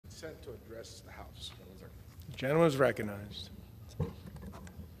sent to address the House. The gentleman is recognized.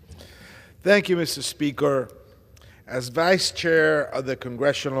 Thank you, Mr. Speaker. As Vice Chair of the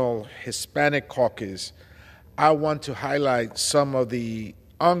Congressional Hispanic Caucus, I want to highlight some of the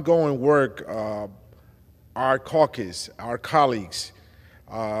ongoing work of our caucus, our colleagues,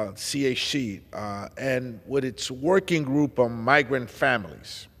 CHC, and with its working group on migrant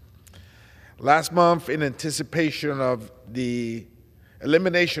families. Last month, in anticipation of the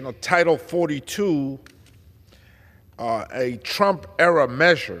elimination of Title 42, a Trump-era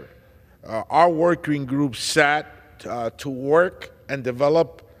measure, our working group sat to work and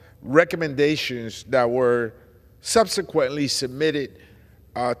develop recommendations that were subsequently submitted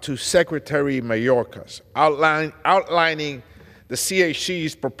to Secretary Mayorkas, outlining the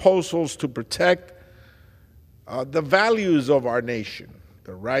CHC's proposals to protect the values of our nation,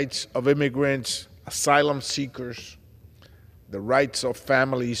 the rights of immigrants, asylum seekers, the rights of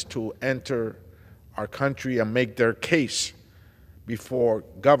families to enter our country and make their case before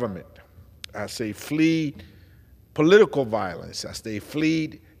government as they flee political violence, as they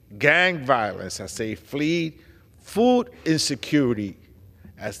flee gang violence, as they flee food insecurity,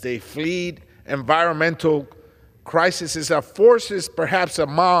 as they flee environmental crises that forces perhaps a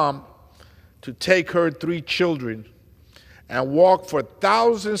mom to take her 3 children and walk for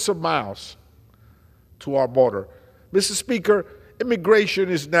thousands of miles to our border. Mr. Speaker, immigration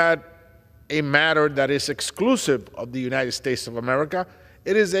is not a matter that is exclusive of the United States of America.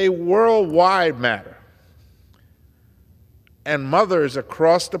 It is a worldwide matter. And mothers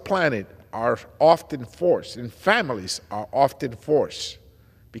across the planet are often forced, and families are often forced,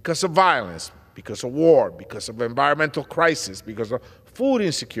 because of violence, because of war, because of environmental crisis, because of food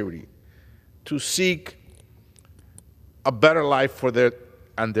insecurity, to seek a better life for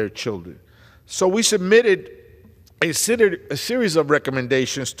their children. So we submitted a series of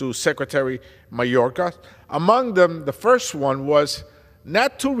recommendations to Secretary Mayorkas. Among them, the first one was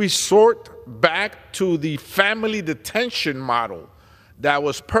not to resort back to the family detention model that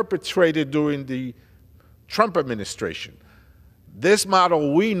was perpetrated during the Trump administration. This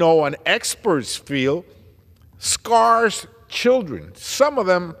model, we know and experts feel, scars children, some of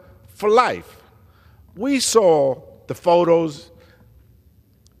them for life. We saw the photos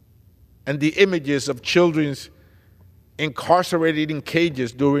and the images of children incarcerated in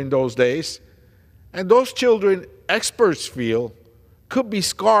cages during those days, and those children, experts feel, could be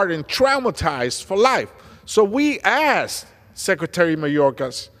scarred and traumatized for life. So we asked Secretary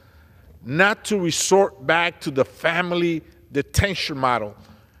Mayorkas not to resort back to the family detention model,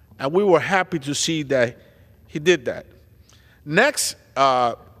 and we were happy to see that he did that. Next,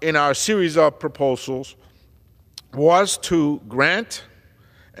 in our series of proposals was to grant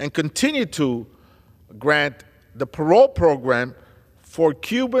and continue to grant the parole program for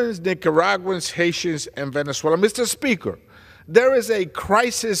Cubans, Nicaraguans, Haitians, and Venezuela. Mr. Speaker, there is a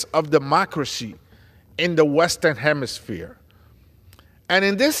crisis of democracy in the Western Hemisphere. And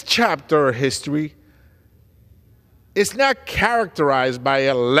in this chapter of history, it's not characterized by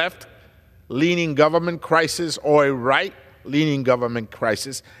a left-leaning government crisis or a right-leaning government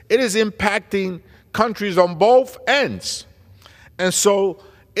crisis. It is impacting countries on both ends. And so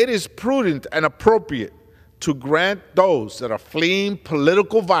it is prudent and appropriate to grant those that are fleeing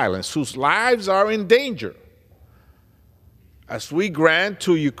political violence, whose lives are in danger, as we grant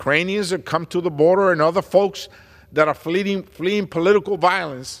to Ukrainians that come to the border and other folks that are fleeing political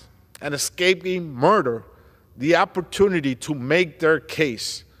violence and escaping murder, the opportunity to make their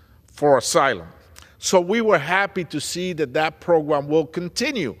case for asylum. So we were happy to see that that program will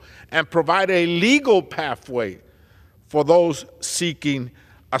continue and provide a legal pathway for those seeking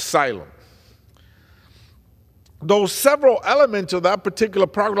asylum. Though several elements of that particular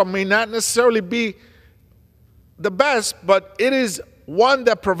program may not necessarily be the best, but it is one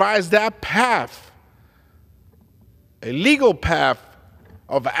that provides that path, a legal path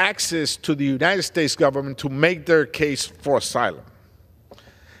of access to the United States government to make their case for asylum.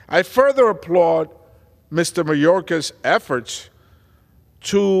 I further applaud Mr. Mayorkas' efforts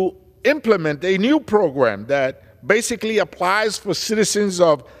to implement a new program that basically applies for citizens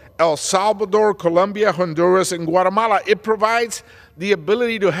of El Salvador, Colombia, Honduras, and Guatemala. It provides the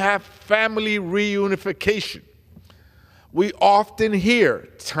ability to have family reunification. We often hear,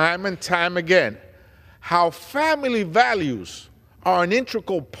 time and time again, how family values are an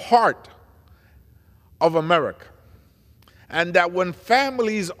integral part of America, and that when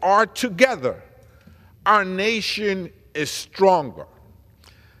families are together, our nation is stronger.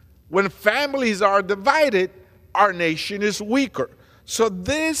 When families are divided, our nation is weaker. So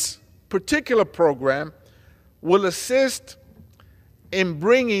this particular program will assist in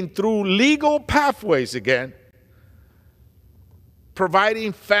bringing through legal pathways again,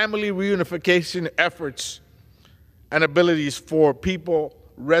 providing family reunification efforts and abilities for people,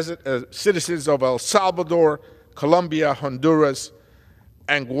 citizens of El Salvador, Colombia, Honduras,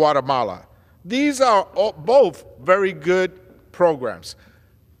 and Guatemala. These are both very good programs.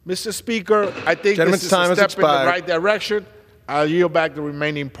 Mr. Speaker, I think this is a step in the right direction. I'll yield back the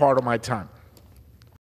remaining part of my time.